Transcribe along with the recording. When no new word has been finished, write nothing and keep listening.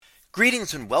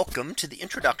Greetings and welcome to the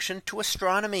introduction to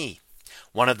astronomy.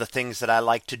 One of the things that I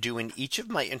like to do in each of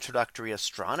my introductory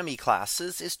astronomy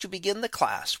classes is to begin the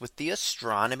class with the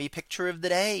astronomy picture of the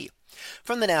day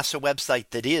from the NASA website,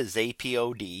 that is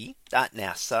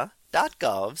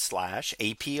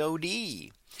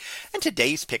apod.nasa.gov/apod. And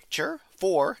today's picture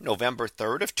for November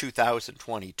 3rd of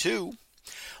 2022.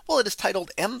 Well, it is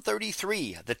titled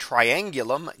M33, the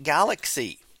Triangulum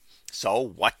galaxy. So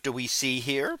what do we see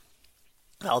here?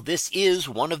 Now, this is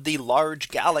one of the large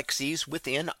galaxies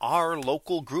within our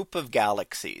local group of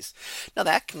galaxies. Now,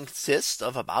 that consists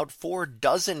of about 4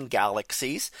 dozen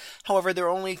galaxies. However, there are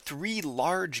only 3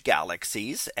 large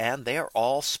galaxies, and they are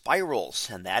all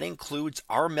spirals. And that includes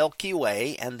our Milky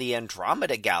Way and the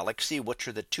Andromeda galaxy, which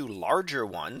are the 2 larger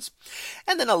ones.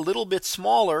 And then a little bit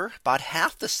smaller, about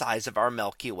half the size of our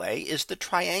Milky Way, is the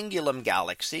Triangulum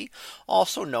galaxy,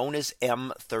 also known as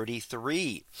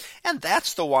M33. And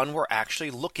that's the one we're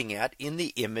actually looking at in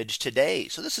the image today.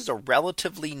 So this is a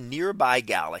relatively nearby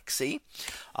galaxy,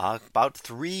 about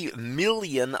 3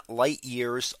 million light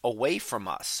years away from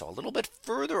us. So a little bit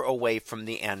further away from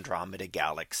the Andromeda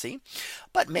galaxy,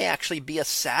 but may actually be a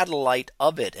satellite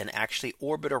of it and actually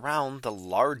orbit around the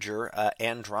larger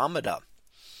Andromeda.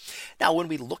 Now, when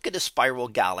we look at a spiral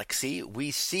galaxy,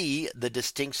 we see the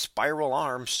distinct spiral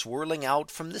arms swirling out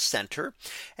from the center.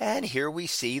 And here we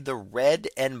see the red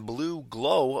and blue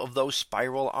glow of those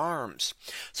spiral arms.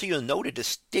 So you'll note a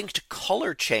distinct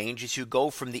color change as you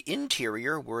go from the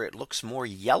interior, where it looks more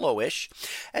yellowish,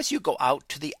 as you go out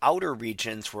to the outer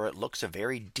regions, where it looks a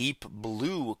very deep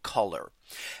blue color.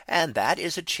 And that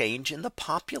is a change in the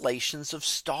populations of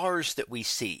stars that we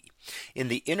see. In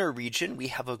the inner region, we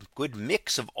have a good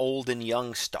mix of old and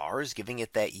young stars, giving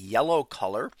it that yellow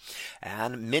color,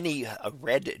 and many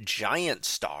red giant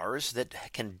stars that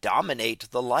can dominate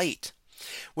the light.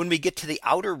 When we get to the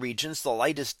outer regions, the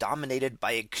light is dominated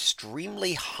by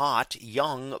extremely hot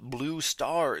young blue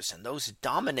stars, and those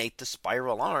dominate the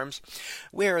spiral arms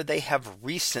where they have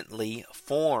recently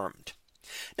formed.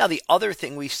 Now, the other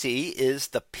thing we see is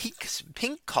the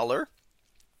pink color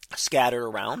scattered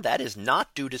around. That is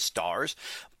not due to stars,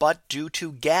 but due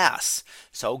to gas.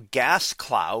 So gas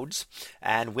clouds,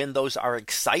 and when those are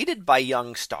excited by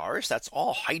young stars, that's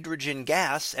all hydrogen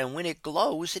gas. And when it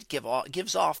glows, it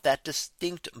gives off that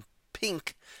distinct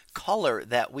pink color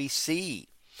that we see.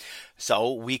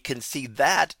 So we can see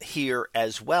that here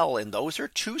as well. And those are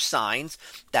 2 signs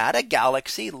that a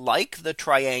galaxy like the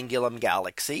Triangulum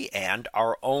galaxy and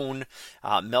our own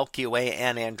Milky Way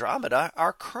and Andromeda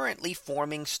are currently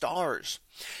forming stars.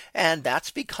 And that's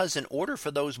because in order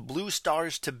for those blue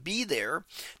stars to be there,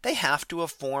 they have to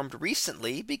have formed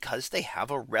recently, because they have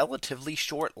a relatively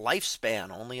short lifespan,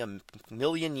 only a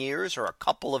million years or a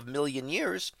couple of million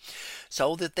years.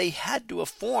 So that they had to have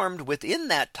formed within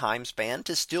that time span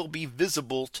to still be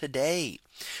visible today.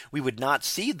 We would not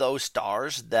see those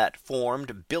stars that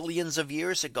formed billions of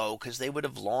years ago, because they would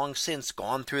have long since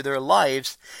gone through their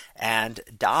lives and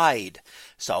died.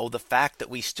 So the fact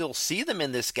that we still see them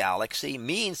in this galaxy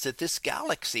means that this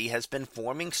galaxy has been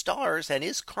forming stars and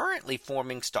is currently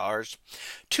forming stars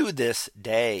to this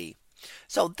day.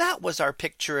 So that was our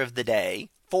picture of the day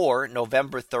for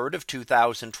November 3rd of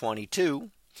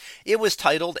 2022. It was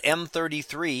titled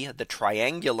M33, the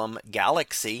Triangulum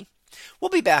galaxy. We'll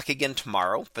be back again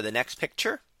tomorrow for the next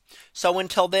picture. So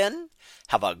until then,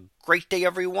 have a great day,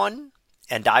 everyone,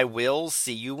 and I will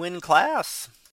see you in class.